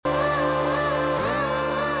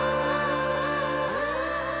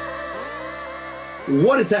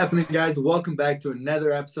What is happening, guys? Welcome back to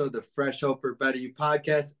another episode of the Fresh Hope for Better You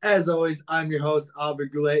podcast. As always, I'm your host,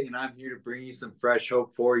 Albert Goulet, and I'm here to bring you some fresh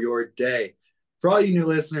hope for your day. For all you new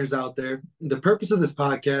listeners out there, the purpose of this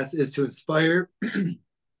podcast is to inspire and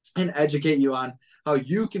educate you on how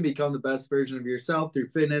you can become the best version of yourself through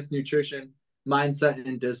fitness, nutrition, mindset,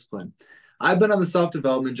 and discipline. I've been on the self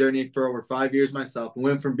development journey for over 5 years myself and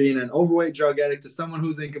went from being an overweight drug addict to someone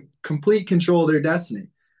who's in complete control of their destiny.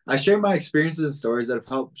 I share my experiences and stories that have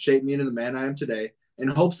helped shape me into the man I am today in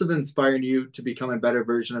hopes of inspiring you to become a better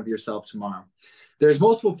version of yourself tomorrow. There's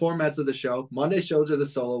multiple formats of the show. Monday shows are the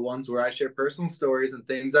solo ones where I share personal stories and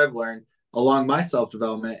things I've learned along my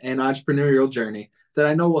self-development and entrepreneurial journey that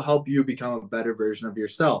I know will help you become a better version of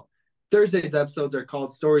yourself. Thursday's episodes are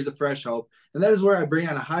called Stories of Fresh Hope, and that is where I bring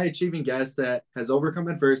on a high achieving guest that has overcome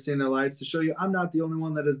adversity in their lives to show you I'm not the only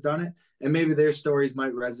one that has done it, and maybe their stories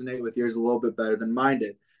might resonate with yours a little bit better than mine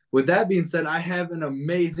did. With that being said, I have an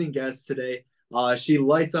amazing guest today. She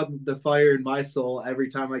lights up the fire in my soul every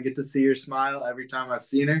time I get to see her smile, every time I've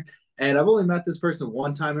seen her. And I've only met this person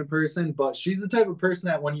one time in person, but she's the type of person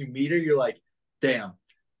that when you meet her, you're like, damn,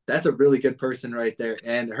 that's a really good person right there.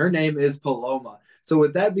 And her name is Paloma. So,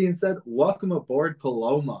 with that being said, welcome aboard,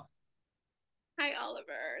 Paloma. Hi,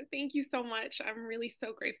 Oliver. Thank you so much. I'm really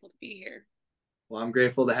so grateful to be here. Well, I'm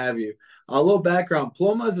grateful to have you. A little background.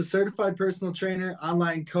 Paloma is a certified personal trainer,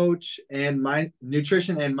 online coach, and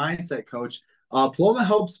nutrition and mindset coach. Paloma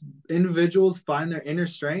helps individuals find their inner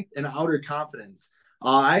strength and outer confidence.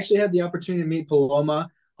 I actually had the opportunity to meet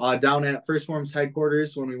Paloma down at First Form's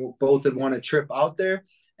headquarters when we both had won a trip out there.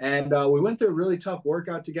 And we went through a really tough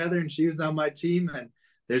workout together, and she was on my team. And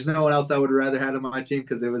there's no one else I would rather had on my team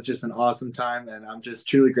because it was just an awesome time. And I'm just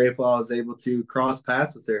truly grateful I was able to cross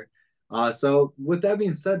paths with her. So, with that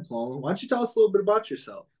being said, Paloma, why don't you tell us a little bit about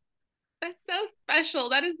yourself? That's so special.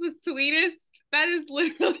 That is the sweetest, that is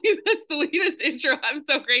literally the sweetest intro. I'm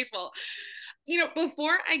so grateful.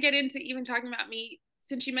 Before I get into even talking about me,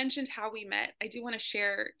 since you mentioned how we met, I do want to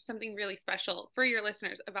share something really special for your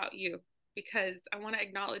listeners about you because I want to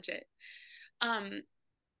acknowledge it. Um,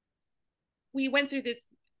 we went through this,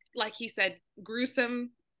 like he said,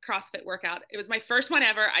 gruesome CrossFit workout. It was my first one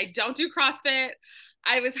ever. I don't do CrossFit.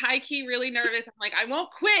 I was high key really nervous. I'm like, I won't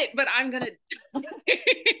quit, but I'm gonna.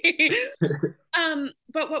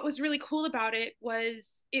 But what was really cool about it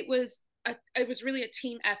was it was really a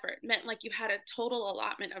team effort. It meant like you had a total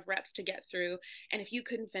allotment of reps to get through, and if you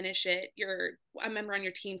couldn't finish it, your a member on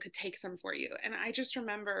your team could take some for you. And I just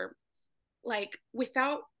remember, like,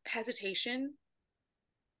 without hesitation,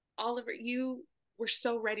 Oliver, you were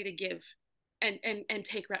so ready to give and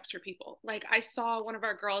take reps for people. Like, I saw one of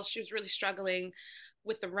our girls, she was really struggling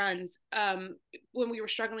with the runs. When we were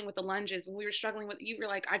struggling with the lunges, when we were struggling with, you were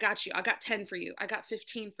like, I got you. I got 10 for you. I got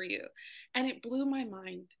 15 for you. And it blew my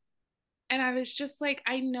mind. And I was just like,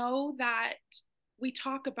 I know that we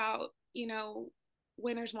talk about,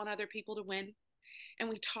 winners want other people to win. And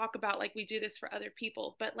we talk about like we do this for other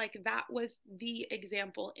people, but like that was the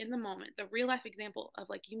example in the moment, the real life example of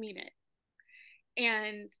like you mean it.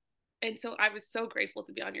 And so I was so grateful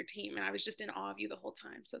to be on your team, and I was just in awe of you the whole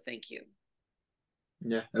time. So thank you.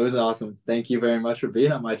 Yeah, it was awesome. Thank you very much for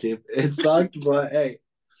being on my team. It sucked, but hey,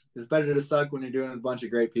 it's better to suck when you're doing it with a bunch of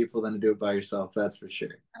great people than to do it by yourself. That's for sure.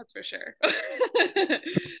 That's for sure.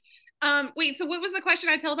 Wait, so what was the question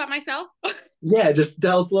I tell about myself? Yeah, just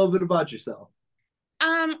tell us a little bit about yourself.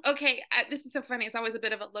 Okay, this is so funny. It's always a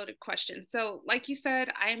bit of a loaded question. So, like you said,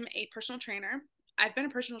 I'm a personal trainer. I've been a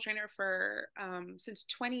personal trainer for since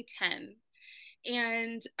 2010,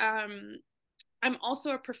 and I'm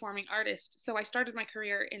also a performing artist. So I started my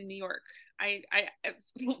career in New York. I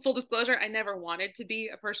full disclosure, I never wanted to be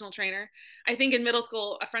a personal trainer. I think in middle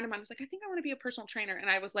school, a friend of mine was like, I think I want to be a personal trainer. And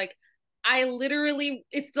I was like, I literally,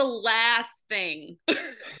 it's the last thing I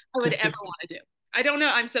would ever want to do. I don't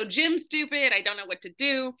know. I'm so gym stupid. I don't know what to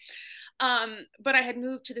do. But I had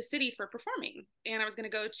moved to the city for performing, and I was going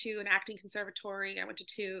to go to an acting conservatory. I went to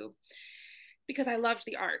two because I loved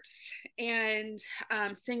the arts and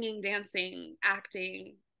singing, dancing,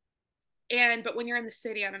 acting. But when you're in the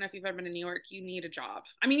city, I don't know if you've ever been in New York, you need a job.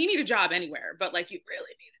 I mean, you need a job anywhere, but like you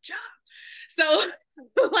really need a job.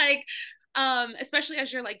 So like, especially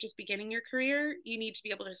as you're like just beginning your career, you need to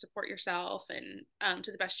be able to support yourself and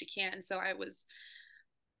to the best you can. So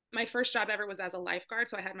my first job ever was as a lifeguard.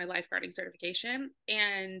 So I had my lifeguarding certification,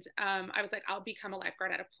 and I was like, I'll become a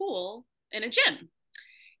lifeguard at a pool in a gym.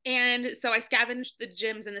 And so I scavenged the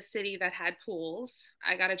gyms in the city that had pools.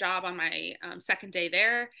 I got a job on my second day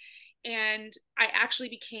there, and I actually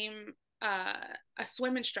became a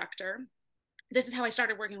swim instructor. This is how I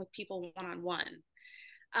started working with people one on one.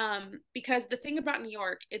 Because the thing about New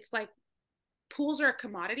York, it's like pools are a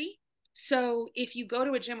commodity. So if you go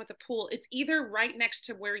to a gym with a pool, it's either right next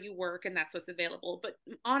to where you work and that's what's available. But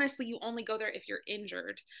honestly, you only go there if you're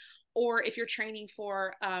injured or if you're training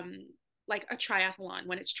for like a triathlon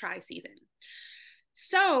when it's tri season.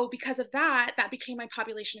 So because of that, that became my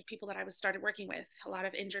population of people that I was started working with. A lot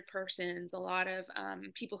of injured persons, a lot of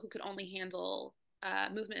people who could only handle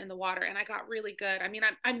movement in the water. And I got really good. I mean,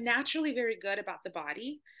 I'm naturally very good about the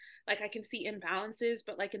body. Like I can see imbalances,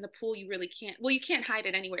 but like in the pool, you really can't. Well, you can't hide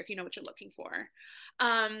it anywhere if you know what you're looking for.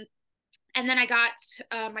 And then I got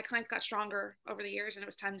my clients got stronger over the years, and it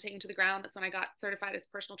was time to take them to the ground. That's when I got certified as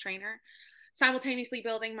a personal trainer. Simultaneously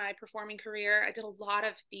building my performing career, I did a lot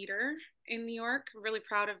of theater in New York. I'm really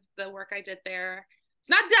proud of the work I did there. It's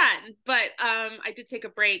not done, but I did take a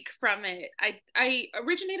break from it. I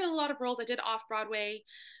originated a lot of roles. I did off Broadway,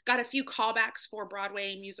 got a few callbacks for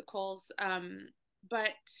Broadway musicals,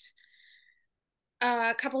 but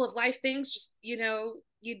a couple of life things. Just you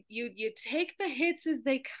take the hits as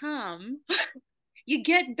they come. You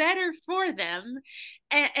get better for them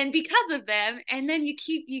and because of them, and then you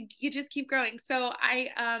just keep growing. So I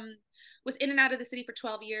was in and out of the city for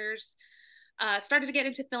 12 years, started to get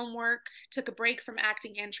into film work, took a break from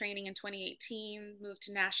acting and training in 2018, moved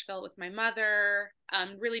to Nashville with my mother,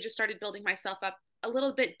 really just started building myself up a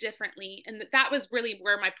little bit differently, and that was really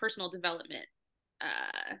where my personal development,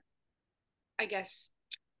 I guess,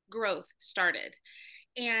 growth started,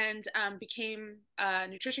 and became a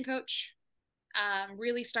nutrition coach.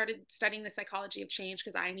 Really started studying the psychology of change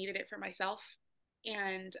because I needed it for myself.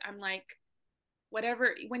 And I'm like,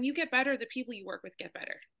 whatever, when you get better, the people you work with get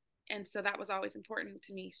better. And so that was always important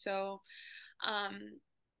to me. So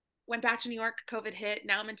went back to New York, COVID hit.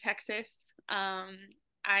 Now I'm in Texas.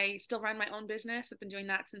 I still run my own business. I've been doing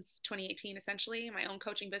that since 2018, essentially, my own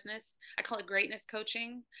coaching business. I call it greatness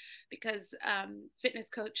coaching because fitness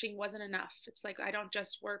coaching wasn't enough. It's like, I don't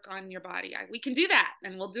just work on your body. We can do that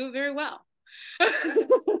and we'll do it very well.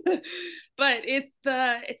 But it's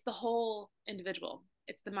the whole individual.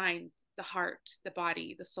 It's the mind, the heart, the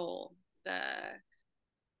body, the soul, the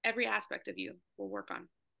every aspect of you will work on.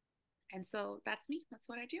 And so that's me. That's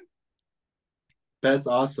what I do. That's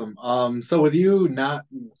awesome. So with you not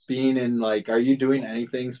being in like, are you doing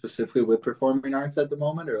anything specifically with performing arts at the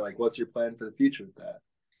moment, or like, what's your plan for the future with that?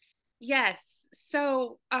 Yes.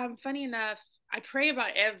 So, funny enough, I pray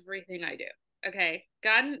about everything I do. Okay.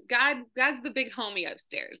 God's the big homie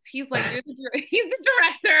upstairs. He's like, he's the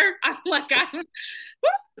director. I'm like,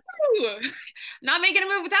 woo, not making a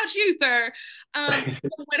move without you, sir.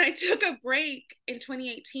 When I took a break in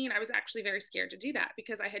 2018, I was actually very scared to do that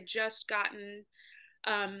because I had just gotten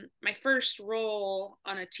my first role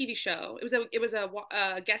on a TV show. It was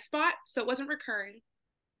a guest spot, so it wasn't recurring.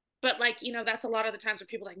 But like, that's a lot of the times where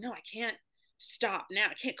people are like, no, I can't stop now.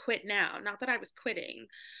 I can't quit now. Not that I was quitting,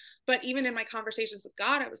 but even in my conversations with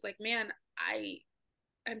God, I was like, man, I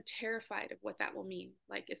am terrified of what that will mean.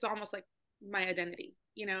 Like, it's almost like my identity,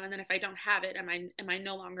 and then if I don't have it, am I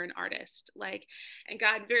no longer an artist? Like, and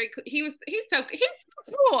God he's so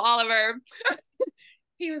cool, Oliver.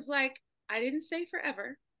 He was like, I didn't say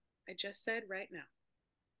forever. I just said right now.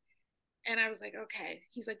 And I was like, okay.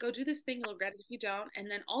 He's like, go do this thing. You'll regret it if you don't. And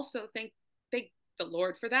then also thank the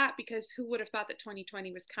Lord for that, because who would have thought that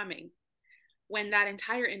 2020 was coming when that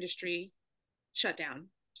entire industry shut down,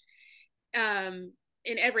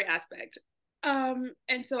 in every aspect.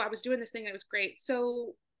 And so I was doing this thing and it was great.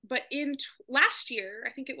 So, but last year,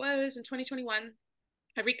 I think it was in 2021,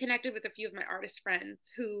 I reconnected with a few of my artist friends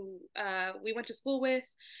who we went to school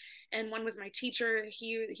with, and one was my teacher.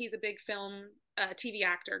 He's a big film TV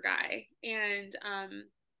actor guy, and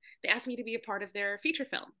they asked me to be a part of their feature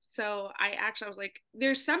film. So I was like,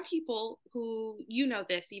 there's some people who,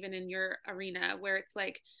 this even in your arena, where it's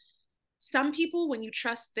like some people, when you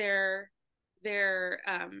trust their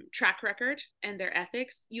track record and their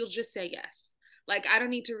ethics, you'll just say yes. Like, I don't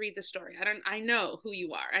need to read the story. I know who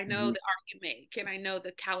you are. I know Mhm. the art you make, and I know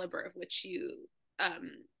the caliber of which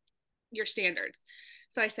your standards.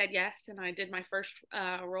 So I said yes, and I did my first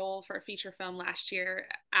role for a feature film last year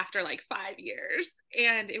after like 5 years,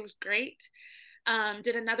 and it was great.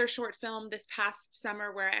 Did another short film this past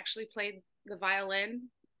summer where I actually played the violin.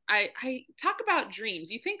 I talk about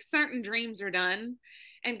dreams. You think certain dreams are done,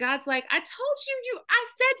 and God's like, I told you. I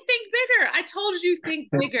said think bigger. I told you think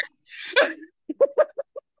bigger.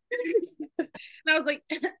 And I was like,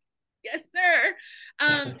 yes, sir. So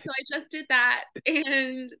I just did that,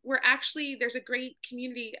 and there's a great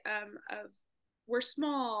community of we're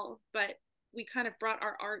small, but we kind of brought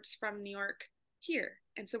our arts from New York here,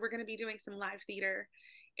 and so we're going to be doing some live theater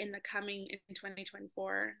in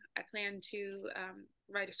 2024. I plan to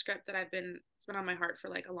write a script that it's been on my heart for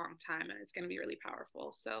like a long time, and it's going to be really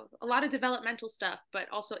powerful. So a lot of developmental stuff, but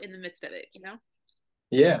also in the midst of it, you know?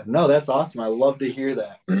 Yeah, no, that's awesome. I love to hear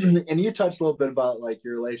that. And you touched a little bit about like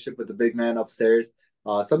your relationship with the big man upstairs.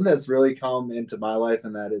 Something that's really come into my life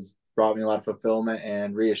and that has brought me a lot of fulfillment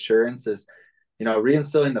and reassurance is,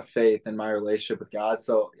 reinstilling the faith in my relationship with God.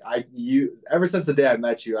 So ever since the day I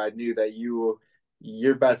met you, I knew that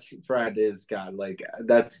your best friend is God. Like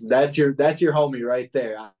that's your homie right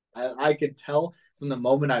there. I could tell from the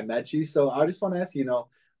moment I met you. So I just want to ask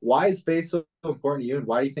why is faith so important to you, and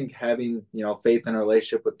why do you think having faith in a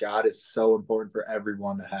relationship with God is so important for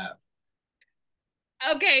everyone to have?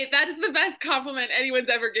 Okay, that is the best compliment anyone's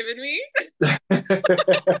ever given me. I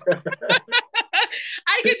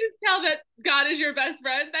could just tell that God is your best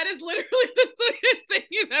friend. That is literally the sweetest thing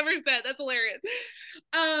you've ever said. That's hilarious.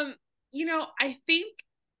 I think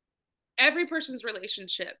every person's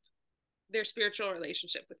relationship, their spiritual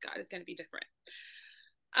relationship with God, is going to be different.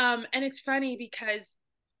 And it's funny because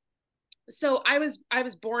so I was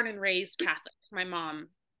born and raised Catholic, my mom.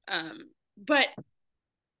 But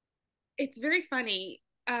it's very funny.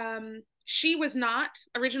 She was not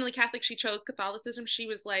originally Catholic. She chose Catholicism. She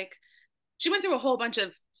went through a whole bunch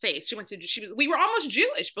of faiths. We were almost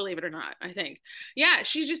Jewish, believe it or not, I think. Yeah,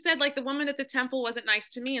 she just said like the woman at the temple wasn't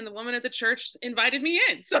nice to me and the woman at the church invited me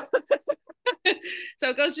in. So so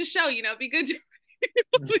it goes to show, be good to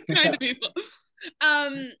kind of people.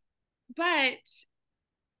 But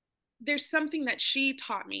there's something that she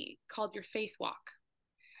taught me called your faith walk.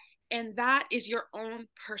 And that is your own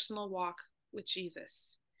personal walk with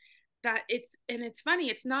Jesus. It's funny,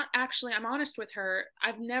 it's not actually, I'm honest with her,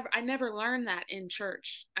 I never learned that in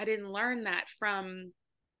church. I didn't learn that from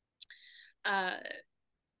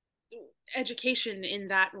education in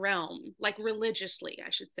that realm, like religiously, I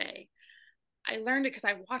should say. I learned it because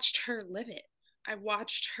I watched her live it. I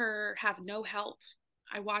watched her have no help.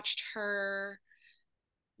 I watched her,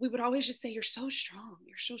 we would always just say, you're so strong.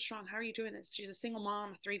 You're so strong. How are you doing this? She's a single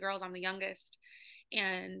mom, 3 girls. I'm the youngest,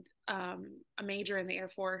 and a major in the Air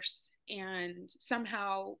Force. And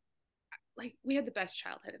somehow, like, we had the best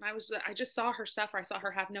childhood. And I just saw her suffer. I saw her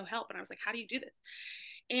have no help. And I was like, how do you do this?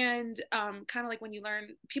 And kind of like when you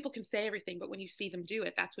learn, people can say everything, but when you see them do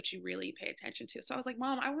it, that's what you really pay attention to. So I was like,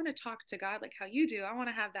 Mom, I want to talk to God like how you do. I want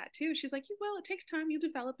to have that too. She's like, you will. It takes time. You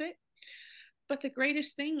develop it. But the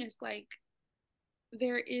greatest thing is like,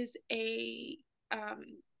 there is a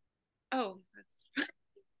oh, that's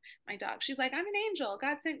my dog. She's like, I'm an angel.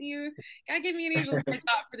 God sent you. God gave me an angel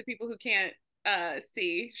for the people who can't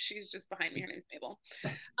see. She's just behind me. Her name's Mabel.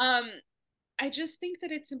 I just think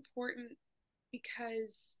that it's important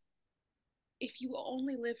because if you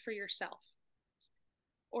only live for yourself,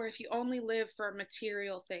 or if you only live for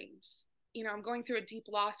material things, I'm going through a deep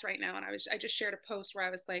loss right now, and I just shared a post where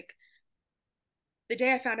I was like, the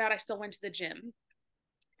day I found out I still went to the gym.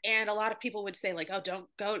 And a lot of people would say like, oh, don't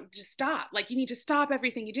go, just stop. Like, you need to stop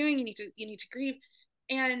everything you're doing. You need to grieve.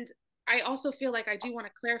 And I also feel like I do want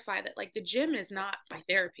to clarify that like the gym is not my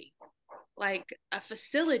therapy. Like a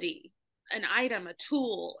facility, an item, a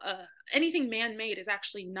tool, anything man-made is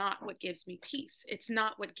actually not what gives me peace. It's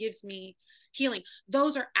not what gives me healing.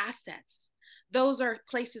 Those are assets. Those are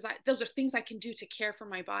those are things I can do to care for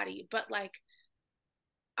my body. But like,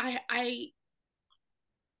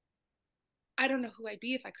 I don't know who I'd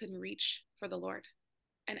be if I couldn't reach for the Lord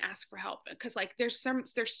and ask for help. Because like there's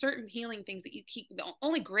certain healing things that the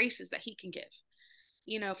only graces that he can give.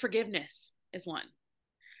 Forgiveness is one.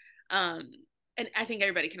 And I think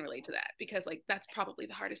everybody can relate to that because like that's probably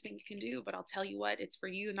the hardest thing you can do. But I'll tell you what, it's for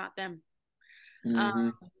you, not them. Mm-hmm.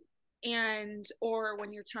 Or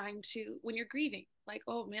when you're grieving, like,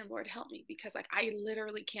 oh man, Lord, help me, because like I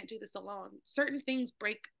literally can't do this alone. Certain things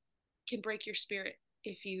can break your spirit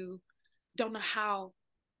if you don't know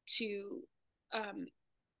to um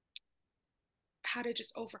how to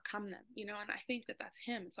just overcome them, and I think that that's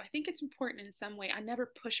him. So I think it's important in some way. I never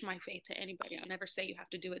push my faith to anybody. I never say you have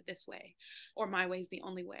to do it this way or my way is the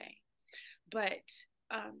only way, but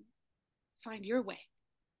find your way.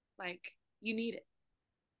 Like, you need it.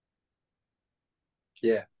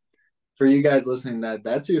 Yeah, for you guys listening,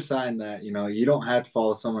 that's your sign that you don't have to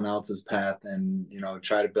follow someone else's path and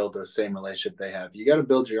try to build the same relationship they have. You got to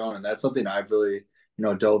build your own, and that's something I've really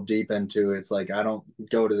dove deep into. It's like I don't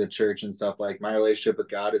go to the church and stuff. Like, my relationship with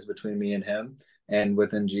God is between me and him, and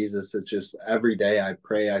within Jesus, it's just every day I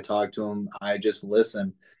pray, I talk to him, I just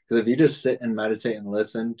listen. Because if you just sit and meditate and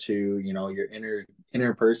listen to your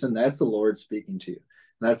inner person, that's the Lord speaking to you.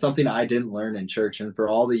 And that's something I didn't learn in church. And for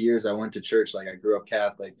all the years I went to church, like I grew up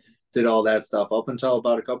Catholic, did all that stuff up until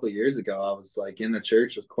about a couple of years ago. I was like in the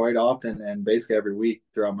church quite often and basically every week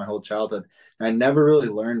throughout my whole childhood. And I never really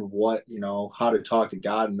learned what, how to talk to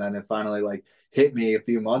God. And then it finally like hit me a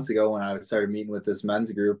few months ago when I started meeting with this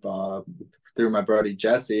men's group through my buddy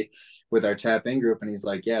Jesse with our tap in group. And he's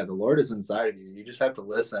like, yeah, the Lord is inside of you. You just have to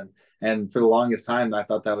listen. And for the longest time, I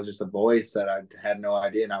thought that was just a voice that I had no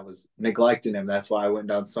idea. And I was neglecting him. That's why I went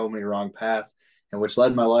down so many wrong paths, and which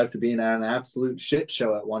led my life to being an absolute shit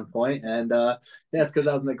show at one point. And yeah, it's because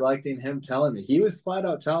I was neglecting him telling me. He was flat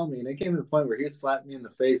out telling me, and it came to the point where he slapped me in the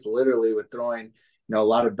face literally with throwing, a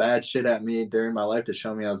lot of bad shit at me during my life to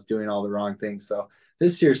show me I was doing all the wrong things. So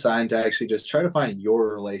this is your sign to actually just try to find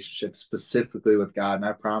your relationship specifically with God. And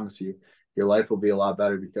I promise you, your life will be a lot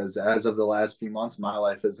better, because as of the last few months, my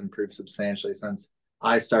life has improved substantially since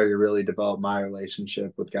I started to really develop my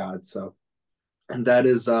relationship with God. So, and that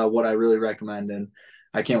is what I really recommend. And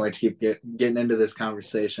I can't wait to keep getting into this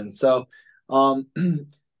conversation. So, the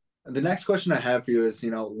next question I have for you is,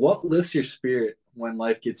 what lifts your spirit when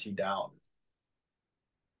life gets you down?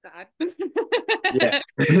 God. Yeah,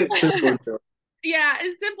 simple. Yeah,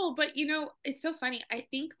 it's simple, but it's so funny. I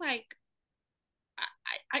think like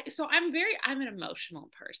so I'm an emotional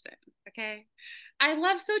person. Okay. I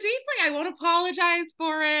love so deeply. I won't apologize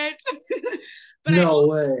for it. but I No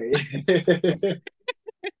way.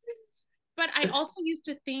 but I also used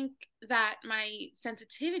to think that my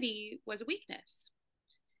sensitivity was a weakness.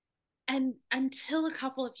 And until a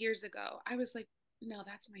couple of years ago, I was like, no,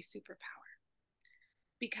 that's my superpower.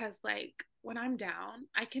 Because like when I'm down,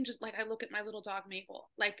 I can just like I look at my little dog Mabel,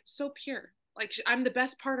 like so pure. Like I'm the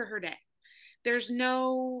best part of her day. There's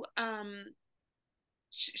no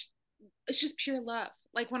it's just pure love.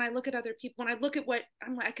 Like when I look at other people, when I look at what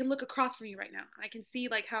I'm like, I can look across from you right now. I can see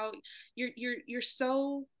like how you're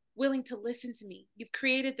so willing to listen to me. You've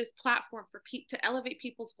created this platform for to elevate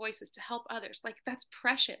people's voices, to help others. Like that's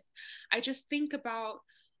precious. I just think about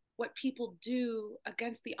what people do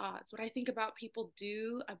against the odds, what I think about people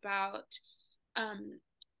do about um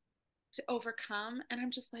to overcome. And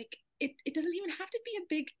I'm just like, it doesn't even have to be a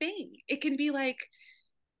big thing. It can be like,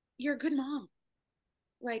 you're a good mom.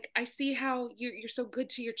 Like I see how you're so good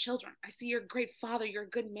to your children. I see you're a great father. You're a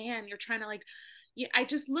good man. You're trying to like, yeah, I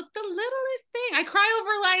just look the littlest thing. I cry over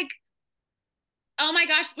like, oh my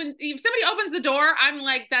gosh, when if somebody opens the door, I'm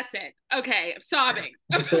like, that's it. Okay, I'm sobbing.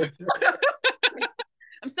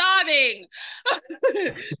 I'm sobbing.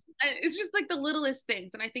 It's just like the littlest things.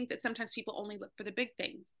 And I think that sometimes people only look for the big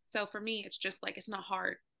things. So for me, it's just like, it's not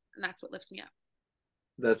hard. And that's what lifts me up.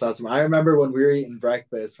 That's awesome. I remember when we were eating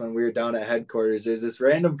breakfast, when we were down at headquarters, there's this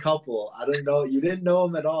random couple. I don't know, you didn't know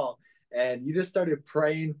them at all. And you just started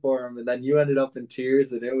praying for them. And then you ended up in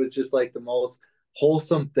tears. And it was just like the most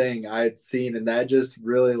wholesome thing I had seen. And that just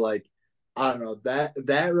really like, I don't know, that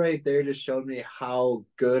right there just showed me how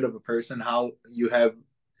good of a person, how you have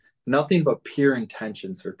nothing but pure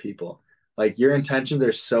intentions for people. Like your intentions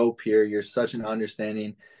are so pure. You're such an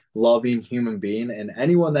understanding, loving human being, and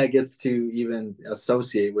anyone that gets to even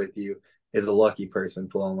associate with you is a lucky person,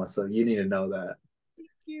 Paloma. So you need to know that. Thank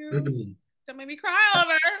you. Don't make me cry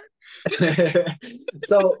over.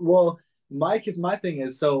 So, well, my thing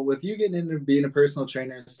is, so with you getting into being a personal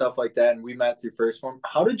trainer and stuff like that, and we met through First Form,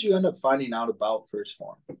 how did you end up finding out about First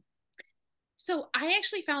Form? So I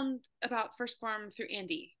actually found about First Form through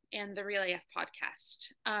Andy and the Real AF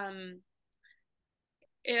podcast.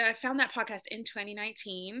 I found that podcast in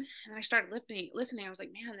 2019 and I started listening. I was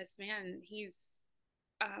like, man, this man,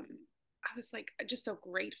 um, I was like, just so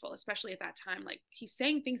grateful, especially at that time. Like he's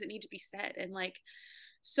saying things that need to be said and like,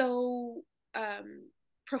 so,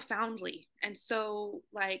 profoundly. And so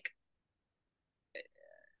like,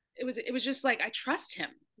 it was just like, I trust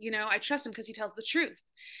him, I trust him because he tells the truth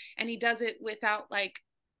and he does it without like,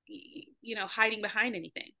 hiding behind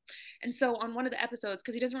anything. And so on one of the episodes,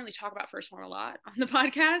 because he doesn't really talk about First Form a lot on the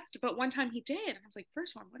podcast, but one time he did, and I was like,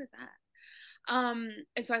 First Form, what is that?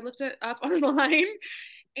 And so I looked it up online,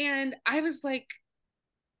 and I was like,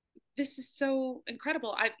 this is so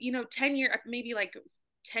incredible. 10 years, maybe like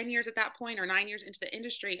 10 years at that point or 9 years into the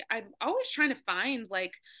industry, I'm always trying to find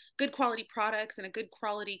like good quality products and a good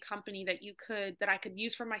quality company that I could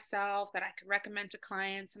use for myself, that I could recommend to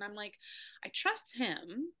clients. And I'm like, I trust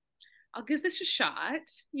him. I'll give this a shot.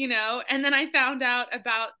 And then I found out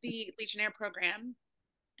about the Legionnaire program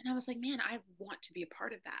and I was like, man, I want to be a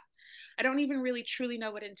part of that. I don't even really truly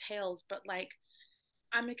know what it entails, but like,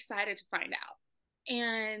 I'm excited to find out.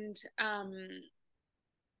 And,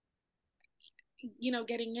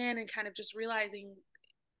 getting in and kind of just realizing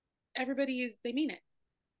they mean it.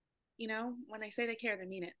 When they say they care, they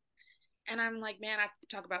mean it. And I'm like, man, I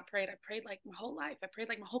talk about prayed. I prayed like my whole life. I prayed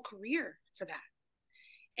like my whole career for that.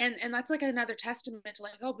 And that's like another testament to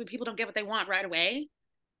like, oh, when people don't get what they want right away,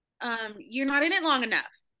 you're not in it long enough.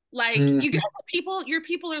 Like you got people, your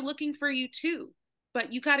people are looking for you too.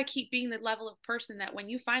 But you got to keep being the level of person that when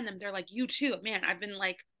you find them, they're like, you too. Man, I've been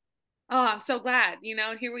like, oh, I'm so glad,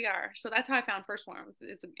 and here we are. So that's how I found First Form.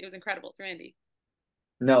 It was incredible through Andy.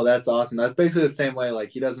 No, that's awesome. That's basically the same way. Like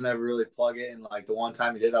he doesn't ever really plug it, and like the one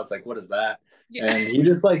time he did, I was like, "What is that?" Yeah. And he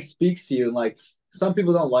just like speaks to you, and like some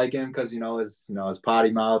people don't like him because his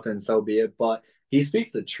potty mouth, and so be it. But he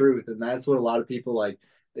speaks the truth, and that's what a lot of people like.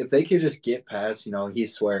 If they could just get past, he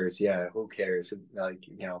swears. Yeah, who cares? Like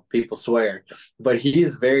people swear, but he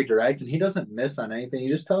is very direct, and he doesn't miss on anything. He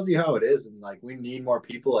just tells you how it is, and like we need more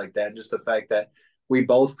people like that. And just the fact that we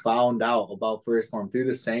both found out about First Form through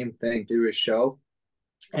the same thing through his show,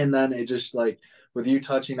 and then it just like with you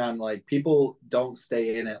touching on like people don't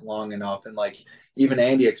stay in it long enough, and like even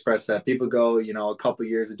Andy expressed that people go a couple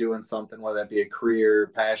years of doing something, whether that be a career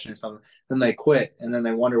passion or something, then they quit and then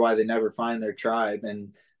they wonder why they never find their tribe. And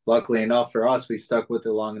luckily enough for us, we stuck with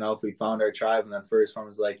it long enough, we found our tribe, and then First Form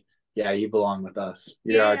was like, yeah, you belong with us,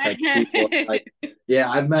 you're our Yeah. type of people. Like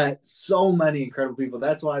yeah, I've met so many incredible people.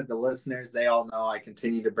 That's why the listeners, they all know I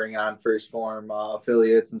continue to bring on First Form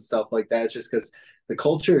affiliates and stuff like that. It's just because the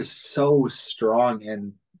culture is so strong,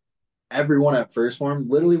 and everyone at First Form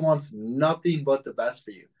literally wants nothing but the best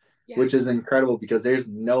for you, Yeah. which is incredible because there's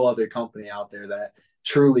no other company out there that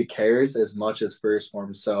truly cares as much as First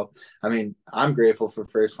Form. So, I mean, I'm grateful for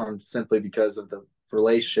First Form simply because of the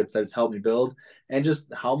relationships that it's helped me build and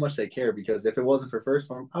just how much they care. Because if it wasn't for First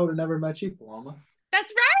Form, I would have never met you, Paloma.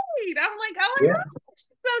 That's right. I'm like, oh Yeah. my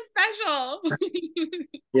gosh, so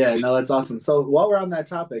special. Yeah, no, that's awesome. So while we're on that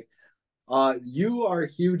topic, you are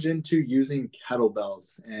huge into using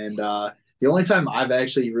kettlebells, and the only time I've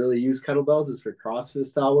actually really used kettlebells is for CrossFit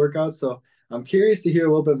style workouts. So I'm curious to hear a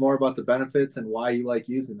little bit more about the benefits and why you like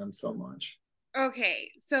using them so much.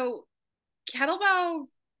 Okay, so kettlebells,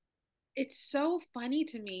 it's so funny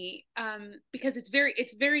to me because it's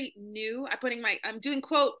very new. I'm doing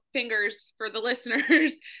quote fingers for the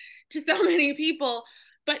listeners to so many people,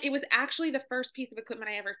 but it was actually the first piece of equipment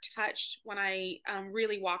I ever touched when I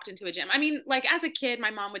really walked into a gym. I mean, like as a kid,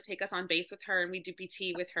 my mom would take us on base with her and we do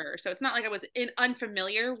PT with her, so it's not like I was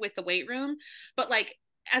unfamiliar with the weight room, but like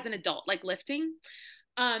as an adult, like lifting.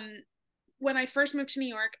 Um, when I first moved to New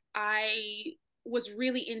York, I was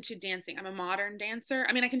really into dancing. I'm a modern dancer.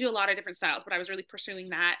 I mean, I can do a lot of different styles, but I was really pursuing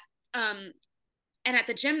that. Um, and at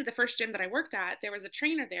the gym, the first gym that I worked at, there was a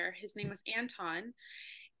trainer there. His name was Anton,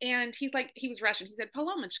 and he was Russian. He said,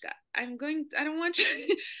 "Palomachka, I don't want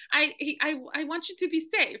you. I want you to be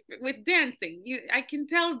safe with dancing. I can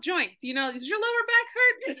tell joints. Does your lower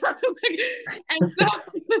back hurt?" And so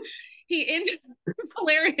he ended. It's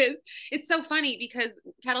hilarious. It's so funny because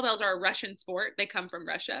kettlebells are a Russian sport. They come from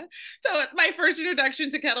Russia. So my first introduction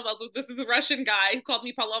to kettlebells was this is a Russian guy who called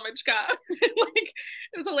me Palomachka. Like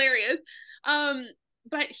it was hilarious.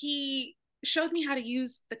 But he showed me how to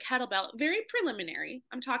use the kettlebell, very preliminary.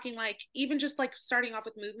 I'm talking like even just like starting off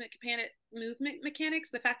with movement mechanics.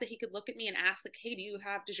 The fact that he could look at me and ask like, "Hey,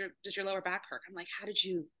 does your lower back hurt?" I'm like, how do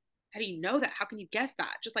you know that? How can you guess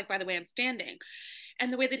that? Just like by the way I'm standing.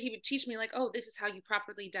 And the way that he would teach me like, "Oh, this is how you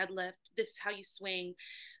properly deadlift. This is how you swing."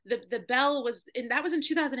 The bell was, and that was in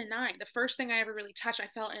 2009. The first thing I ever really touched, I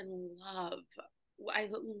fell in love. I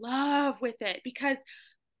love with it because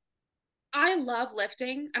I love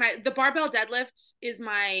lifting, and the barbell deadlift is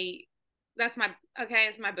my that's my okay,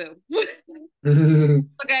 it's my boo.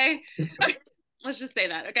 Okay. Let's just say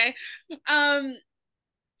that, okay? Um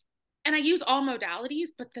and I use all modalities,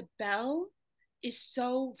 but the bell is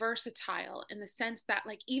so versatile in the sense that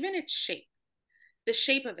like even its shape, the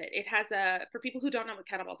shape of it has for people who don't know what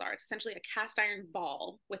kettlebells are, it's essentially a cast iron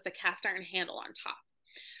ball with a cast iron handle on top.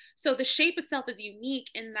 So the shape itself is unique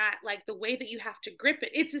in that like the way that you have to grip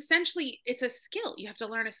it, it's a skill. You have to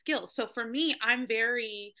learn a skill. So for me, I'm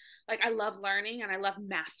very like I love learning and I love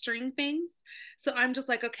mastering things. So I'm just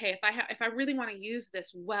like, okay, if I really want to use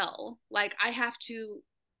this well, like I have to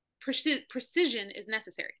precision is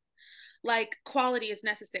necessary. Like quality is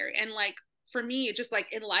necessary. And like for me, it just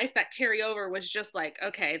like in life that carryover was just like,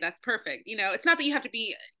 okay, that's perfect. It's not that you have to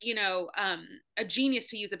be, a genius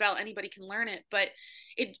to use a belt. Anybody can learn it, but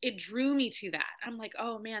it drew me to that. I'm like,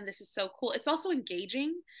 oh man, this is so cool. It's also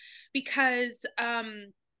engaging because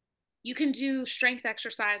you can do strength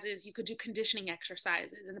exercises, you could do conditioning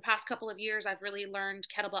exercises. In the past couple of years, I've really learned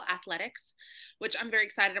kettlebell athletics, which I'm very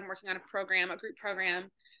excited. I'm working on a group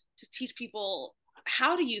program to teach people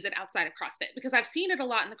how to use it outside of CrossFit, because I've seen it a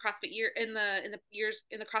lot in the CrossFit year in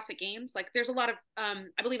the CrossFit games. Like there's a lot of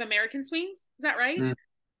I believe American swings. Is that right? Mm,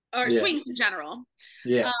 Or yeah. swings in general.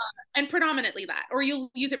 Yeah. And predominantly that, or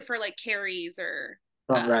you'll use it for like carries or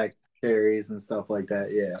Front rack carries and stuff like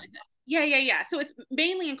that. Yeah. yeah. So it's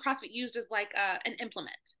mainly in CrossFit used as like an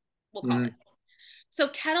implement, we'll call it. So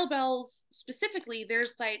kettlebells specifically,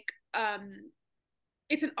 there's like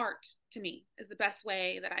it's an art to me is the best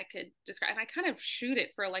way that I could describe. And I kind of shoot it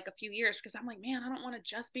for like a few years because I'm like, man, I don't want to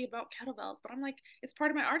just be about kettlebells, but I'm like, it's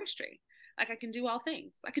part of my artistry. Like I can do all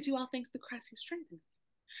things. I could do all things through Christ who strengthens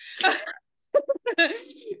me.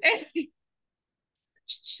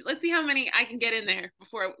 Let's see how many I can get in there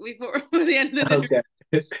before the end of the day.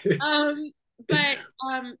 Okay. But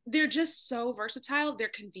they're just so versatile.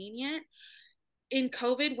 They're convenient. In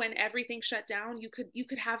COVID, when everything shut down, you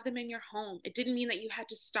could have them in your home. It didn't mean that you had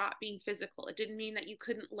to stop being physical. It didn't mean that you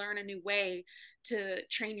couldn't learn a new way to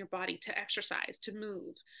train your body, to exercise, to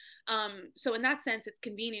move. So in that sense, it's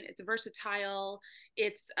convenient. It's versatile.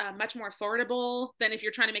 It's much more affordable than if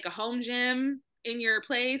you're trying to make a home gym in your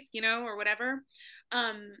place, you know, or whatever.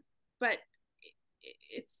 But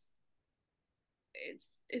it's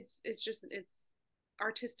it's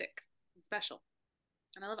artistic and special,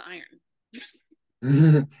 and I love iron.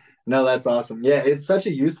 No, that's awesome. Yeah, it's such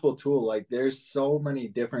a useful tool. Like there's so many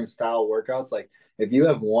different style workouts. Like if you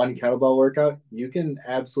have one kettlebell workout, you can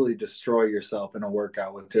absolutely destroy yourself in a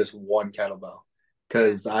workout with just one kettlebell.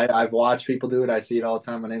 Because I've watched people do it. I see it all the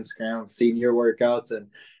time on Instagram. I've seen your workouts, and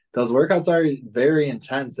those workouts are very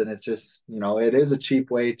intense. And it's just, you know, it is a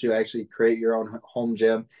cheap way to actually create your own home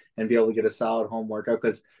gym and be able to get a solid home workout.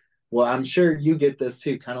 Because well, I'm sure you get this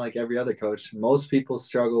too, kind of like every other coach. Most people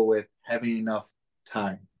struggle with having enough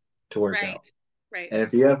time to work out. Right, right. And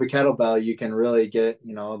if you have a kettlebell, you can really get,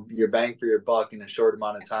 you know, your bang for your buck in a short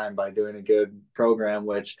amount of time by doing a good program,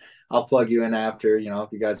 which I'll plug you in after, you know,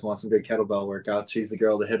 if you guys want some good kettlebell workouts, she's the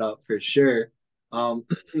girl to hit up for sure. But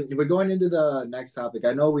going into the next topic,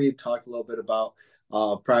 I know we talked a little bit about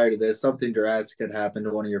prior to this, something drastic had happened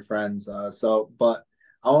to one of your friends. But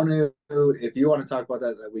I want to, if you want to talk about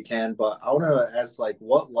that, that we can, but I want to ask like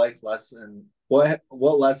what lesson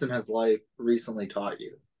has life recently taught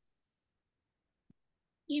you?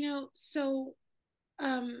 You know, so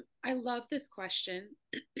I love this question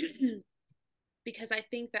because I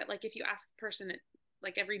think that like if you ask a person at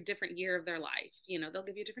like every different year of their life, you know, they'll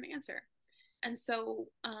give you a different answer. And so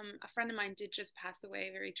a friend of mine did just pass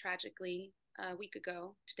away very tragically a week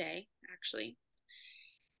ago today, actually.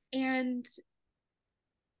 And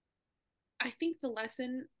I think the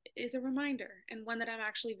lesson is a reminder and one that I'm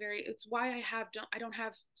actually very, it's why I don't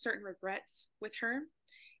have certain regrets with her,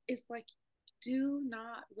 is like, do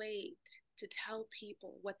not wait to tell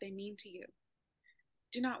people what they mean to you.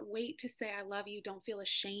 Do not wait to say I love you. Don't feel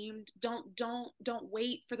ashamed. Don't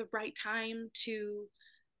wait for the right time to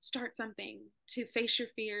start something, to face your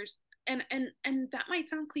fears. And that might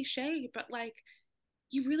sound cliche, but like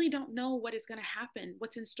you really don't know what is going to happen,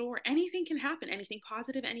 what's in store. Anything can happen, anything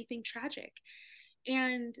positive, anything tragic.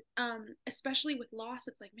 And especially with loss,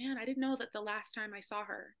 it's like, man, I didn't know that the last time I saw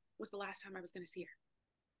her was the last time I was going to see her.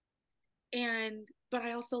 And but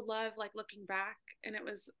I also love like looking back, and it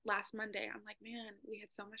was last Monday. I'm like, man, we had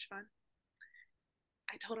so much fun.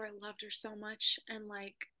 I told her I loved her so much, and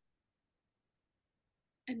like,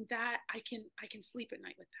 and that I can sleep at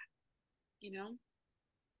night with that, you know.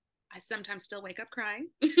 I sometimes still wake up crying,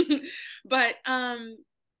 but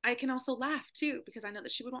I can also laugh too because I know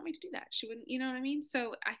that she would want me to do that. She wouldn't, you know what I mean?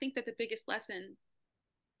 So I think that the biggest lesson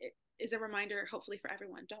is a reminder, hopefully for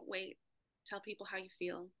everyone. Don't wait. Tell people how you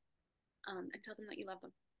feel, and tell them that you love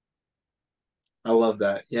them. I love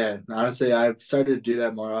that. Yeah. Honestly, I've started to do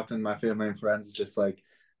that more often with my family and friends, just like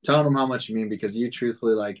telling them how much you mean because you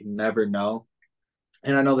truthfully like never know.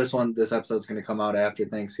 And I know this episode is going to come out after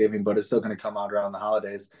Thanksgiving, but it's still going to come out around the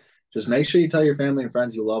holidays. Just make sure you tell your family and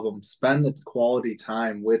friends you love them. Spend the quality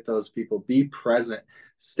time with those people. Be present.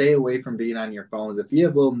 Stay away from being on your phones. If you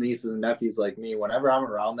have little nieces and nephews like me, whenever I'm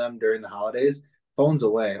around them during the holidays, phones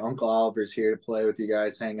away. Uncle Oliver's here to play with you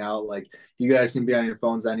guys, hang out. Like you guys can be on your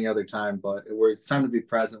phones any other time, but it's time to be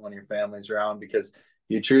present when your family's around because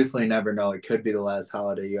you truthfully never know. It could be the last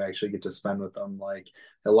holiday you actually get to spend with them. Like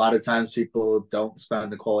a lot of times people don't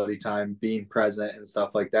spend the quality time being present and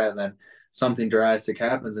stuff like that. And then something drastic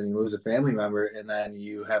happens and you lose a family member and then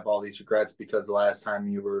you have all these regrets because the last time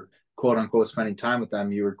you were quote unquote spending time with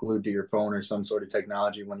them, you were glued to your phone or some sort of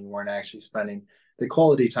technology when you weren't actually spending the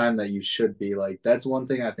quality time that you should be. Like that's one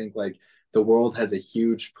thing I think like the world has a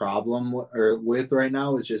huge problem or with right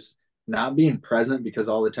now is just not being present because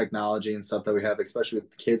all the technology and stuff that we have, especially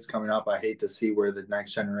with kids coming up. I hate to see where the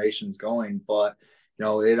next generation is going, but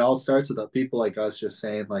it all starts with the people like us just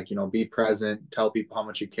saying, like, be present, tell people how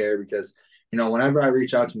much you care. Because, whenever I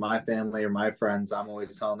reach out to my family or my friends, I'm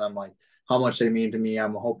always telling them like how much they mean to me.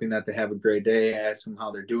 I'm hoping that they have a great day, ask them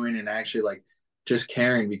how they're doing, and actually like just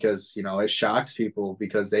caring, because, it shocks people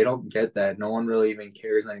because they don't get that. No one really even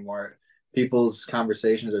cares anymore. People's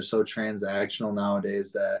conversations are so transactional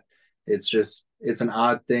nowadays that it's an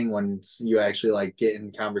odd thing when you actually like get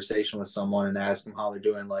in conversation with someone and ask them how they're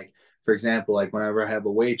doing. Like, for example, like whenever I have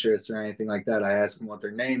a waitress or anything like that, I ask them what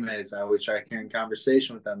their name is. I always try to carry in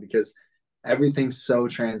conversation with them because everything's so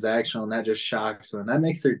transactional, and that just shocks them. And that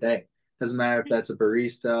makes their day. Doesn't matter if that's a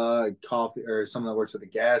barista, a coffee, or someone that works at the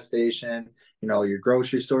gas station, your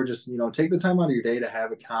grocery store. Just, take the time out of your day to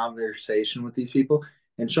have a conversation with these people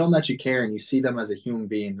and show them that you care and you see them as a human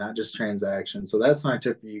being, not just transaction. So that's my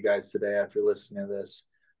tip for you guys today after listening to this.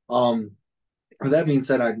 With that being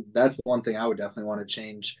said, that's one thing I would definitely want to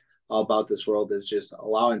change about this world, is just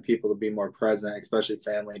allowing people to be more present, especially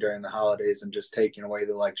family during the holidays, and just taking away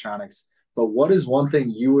the electronics. But what is one thing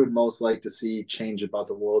you would most like to see change about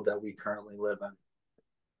the world that we currently live in?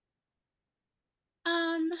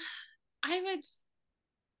 Um, I would,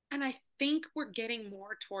 and I think we're getting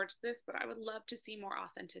more towards this, but I would love to see more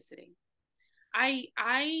authenticity.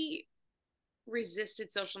 I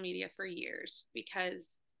resisted social media for years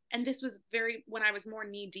because, and this was very when I was more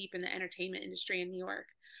knee deep in the entertainment industry in New York.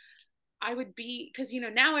 I would be, because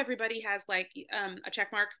now everybody has like a check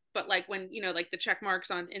mark, but like when like the check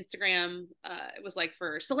marks on Instagram, it was like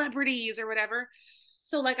for celebrities or whatever.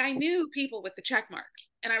 So like I knew people with the check mark,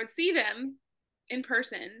 and I would see them in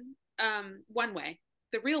person, one way,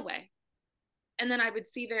 the real way, and then I would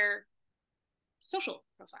see their social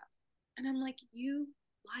profiles, and I'm like, you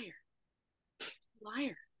liar,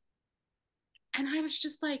 liar. And I was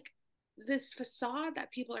just like, this facade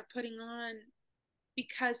that people are putting on,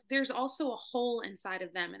 because there's also a hole inside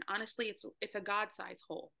of them, and honestly it's a god-sized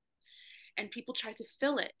hole, and people try to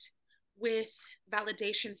fill it with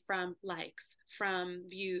validation from likes, from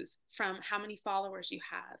views, from how many followers you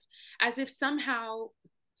have, as if somehow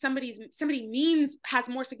somebody means has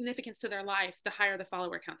more significance to their life the higher the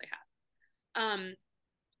follower count they have,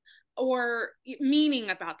 or meaning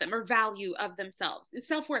about them or value of themselves. It's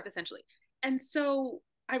self-worth essentially. And so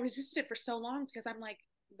I resisted it for so long because I'm like,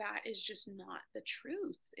 that is just not the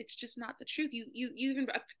truth. It's just not the truth. You even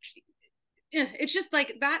it's just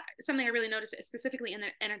like that, something I really noticed specifically in the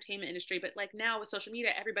entertainment industry, but like now with social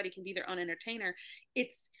media everybody can be their own entertainer.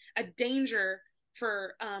 It's a danger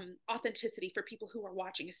for authenticity for people who are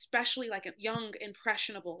watching, especially like a young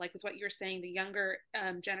impressionable, like with what you're saying, the younger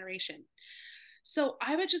generation. So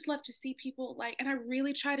I would just love to see people like, and I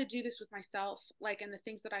really try to do this with myself, like in the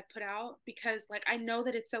things that I put out, because like I know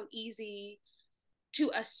that it's so easy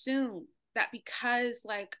to assume that because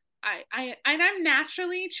like and I'm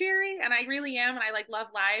naturally cheery, and I really am, and I like love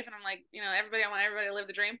life, and I'm like, everybody, I want everybody to live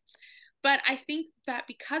the dream. But I think that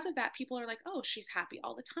because of that, people are like, oh, she's happy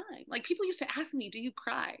all the time. Like people used to ask me, do you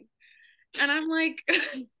cry? And I'm like,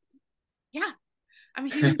 yeah, I'm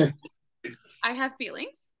a human. I have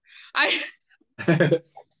feelings. I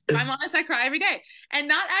If I'm honest, I cry every day, and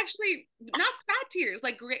not sad tears.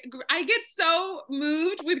 Like I get so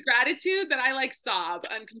moved with gratitude that I like sob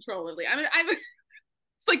uncontrollably. I mean,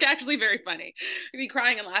 it's like actually very funny. I'd be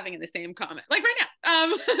crying and laughing in the same comment, like right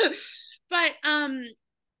now. But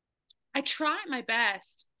I try my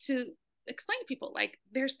best to explain to people like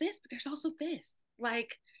there's this, but there's also this.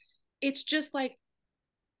 Like it's just like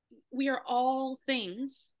we are all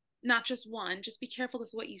things, not just one. Just be careful of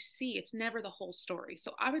what you see. It's never the whole story.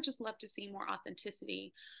 So I would just love to see more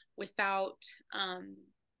authenticity without,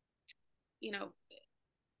 you know,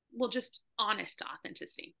 well, just honest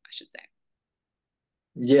authenticity, I should say.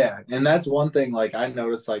 Yeah, and that's one thing like I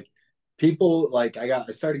noticed, like people, like I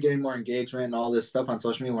started getting more engagement and all this stuff on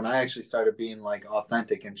social media when I actually started being like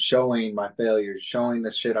authentic and showing my failures, showing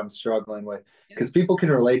the shit I'm struggling with, Yeah. because people can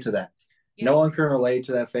relate to that. Yeah. No one can relate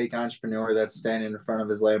to that fake entrepreneur that's standing in front of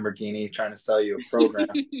his Lamborghini trying to sell you a program.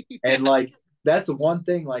 And like that's the one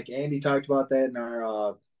thing, like Andy talked about that in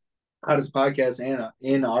our how does podcast and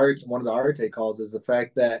in art, one of the art take calls, is the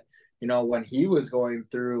fact that when he was going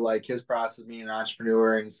through like his process of being an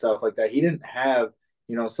entrepreneur and stuff like that, he didn't have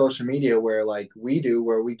social media where like we do,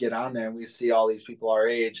 where we get on there and we see all these people our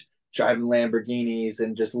age driving Lamborghinis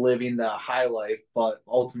and just living the high life, but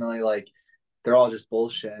ultimately like they're all just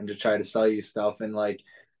bullshit and to try to sell you stuff. And like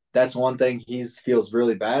that's one thing he feels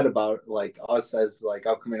really bad about, like us as like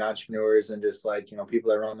upcoming entrepreneurs and just like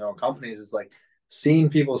people that run their own companies, is like seeing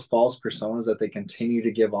people's false personas that they continue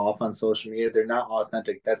to give off on social media, they're not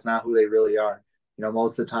authentic. That's not who they really are. You know,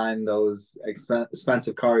 most of the time those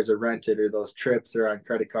expensive cars are rented, or those trips are on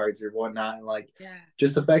credit cards or whatnot. And like, Yeah.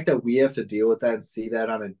 just the fact that we have to deal with that and see that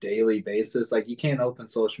on a daily basis, like you can't open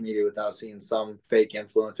social media without seeing some fake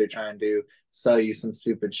influencer trying to sell you some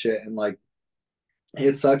stupid shit. And like,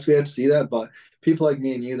 it sucks we have to see that, but people like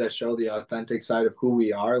me and you that show the authentic side of who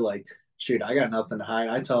we are, like, shoot, I got nothing to hide.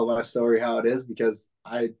 I tell my story how it is because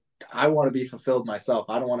I want to be fulfilled myself.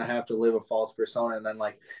 I don't want to have to live a false persona. And then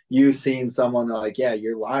like you seeing someone like, yeah,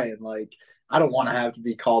 you're lying. Like, I don't want to have to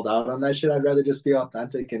be called out on that shit. I'd rather just be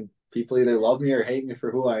authentic, and people either love me or hate me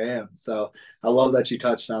for who I am. So I love that you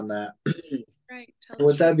touched on that. Right. And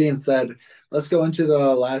with that being said, let's go into the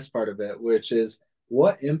last part of it, which is,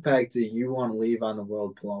 what impact do you want to leave on the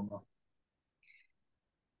world, Paloma?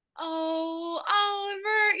 Oh,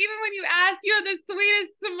 Oliver, even when you ask, you have the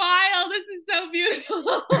sweetest smile. This is so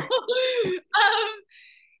beautiful.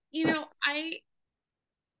 You know,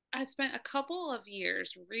 I've spent a couple of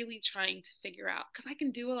years really trying to figure out, because I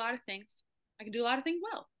can do a lot of things. I can do a lot of things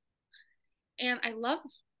well. And I love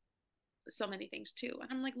so many things too. And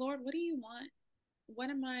I'm like, Lord, what do you want? What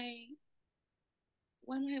am I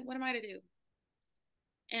what am I to do?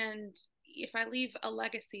 And if I leave a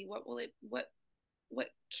legacy, what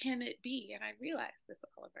can it be? And I realized this,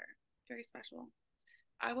 Oliver, very special.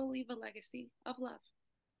 I will leave a legacy of love.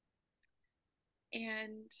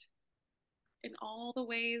 And in all the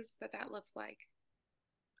ways that that looks like,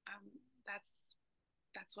 um, that's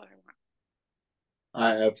that's what I want.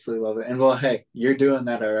 I absolutely love it. And well, hey, you're doing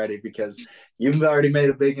that already because you've already made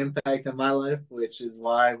a big impact in my life, which is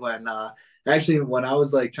why when actually when I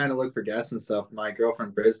was like trying to look for guests and stuff, my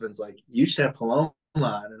girlfriend Brisbane's like, you should have Paloma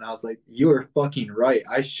on. And I was like, you are fucking right.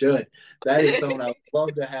 I should. That is someone I would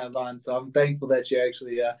love to have on. So I'm thankful that you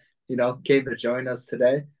actually you know, came to join us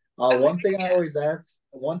today. I like One thing I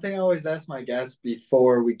always ask my guests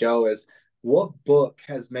before we go is, what book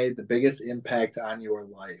has made the biggest impact on your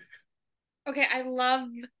life? Okay, I love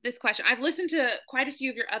this question. I've listened to quite a few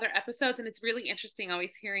of your other episodes, and it's really interesting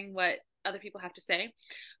always hearing what other people have to say.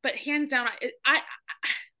 But hands down,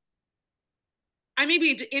 I may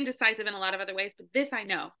be indecisive in a lot of other ways, but this I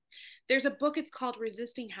know. There's a book, it's called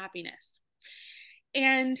Resisting Happiness.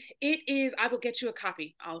 And it is, I will get you a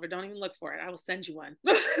copy, Oliver. Don't even look for it. I will send you one.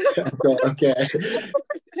 Okay.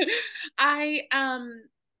 I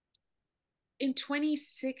in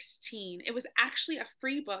 2016, it was actually a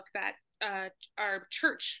free book that our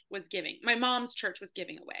church was giving. My mom's church was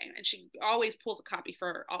giving away, and she always pulls a copy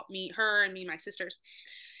for her, and me, my sisters.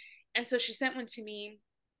 And so she sent one to me,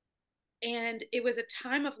 and it was a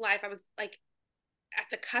time of life. I was like at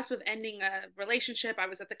the cusp of ending a relationship. I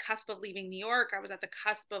was at the cusp of leaving New York. I was at the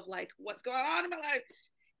cusp of like, what's going on in my life?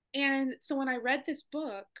 And so when I read this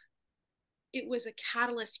book, it was a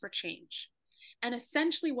catalyst for change. And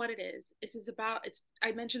essentially what it is about, it's,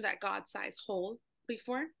 I mentioned that God-sized hole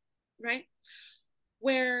before, right?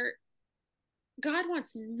 Where God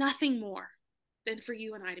wants nothing more than for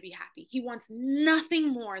you and I to be happy. He wants nothing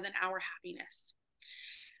more than our happiness.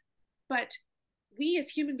 But we as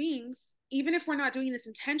human beings, even if we're not doing this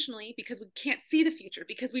intentionally because we can't see the future,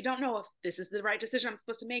 because we don't know if this is the right decision I'm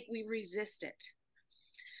supposed to make, we resist it.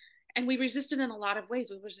 And we resist it in a lot of ways.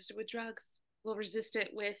 We resist it with drugs. We'll resist it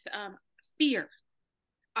with fear.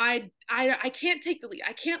 I can't take the lead.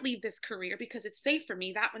 I can't leave this career because it's safe for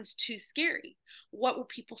me. That one's too scary. What will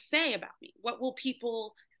people say about me? What will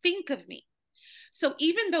people think of me? So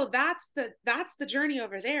even though that's the journey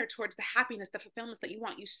over there towards the happiness, the fulfillment that you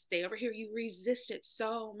want, you stay over here. You resist it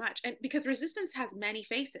so much, and because resistance has many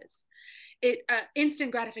faces, it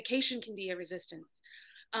instant gratification can be a resistance,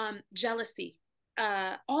 jealousy,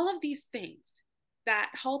 all of these things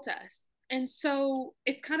that halt us. And so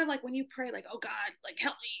it's kind of like when you pray, like, oh God, like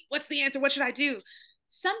help me. What's the answer? What should I do?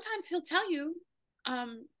 Sometimes he'll tell you,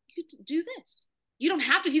 you do this. You don't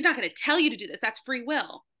have to. He's not going to tell you to do this. That's free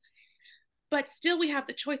will. But still, we have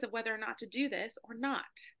the choice of whether or not to do this or not.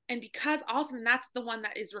 And because also, and that's the one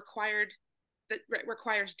that is required, that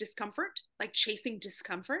requires discomfort, like chasing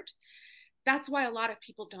discomfort. That's why a lot of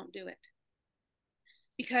people don't do it,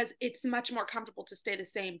 because it's much more comfortable to stay the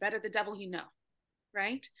same. Better the devil you know,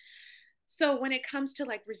 right? So when it comes to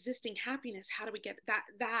like resisting happiness, how do we get that?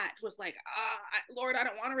 That was like, Lord, I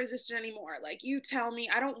don't want to resist it anymore. Like, you tell me.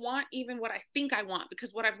 I don't want even what I think I want,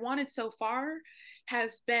 because what I've wanted so far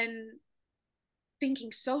has been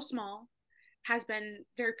thinking so small, has been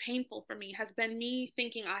very painful for me, has been me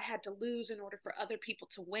thinking I had to lose in order for other people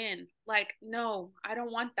to win. Like, no, I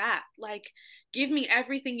don't want that. Like, give me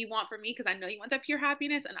everything you want for me, because I know you want that pure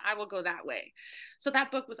happiness, and I will go that way. So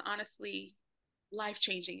that book was honestly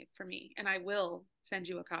life-changing for me, and I will send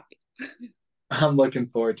you a copy. I'm looking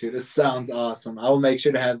forward to it. This sounds awesome. I will make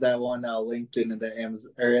sure to have that one linked in the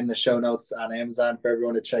Amazon or in the show notes on Amazon for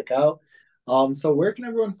everyone to check out. So where can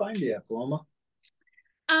everyone find you at, Paloma?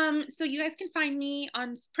 So you guys can find me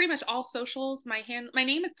on pretty much all socials. My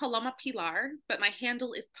name is Paloma Pilar, but my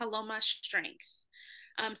handle is Paloma Strength.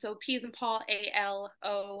 So P is in Paul,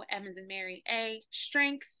 ALO, M is in Mary, A,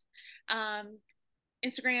 Strength. Um,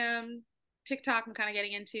 Instagram, TikTok, I'm kind of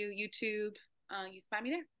getting into YouTube. You can find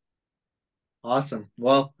me there. Awesome.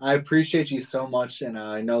 Well, I appreciate you so much, and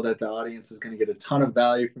I know that the audience is going to get a ton of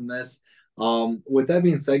value from this. With that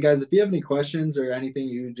being said, guys, if you have any questions or anything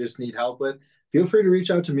you just need help with, feel free to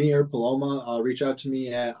reach out to me or Paloma. Reach out to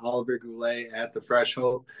me at Oliver Goulet at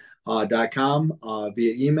thefreshhope.com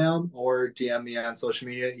via email or DM me on social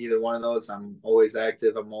media. Either one of those. I'm always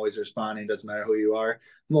active. I'm always responding. Doesn't matter who you are.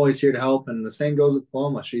 I'm always here to help. And the same goes with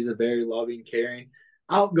Paloma. She's a very loving, caring,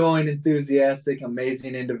 outgoing, enthusiastic,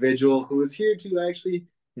 amazing individual who is here to actually,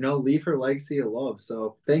 leave her legacy of love.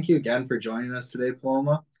 So thank you again for joining us today,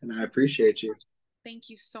 Paloma, and I appreciate you. Thank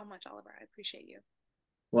you so much, Oliver. I appreciate you.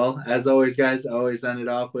 Well, as always, guys, I always end it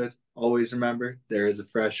off with always remember there is a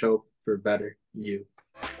fresh hope for better you.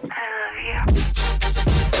 I love you.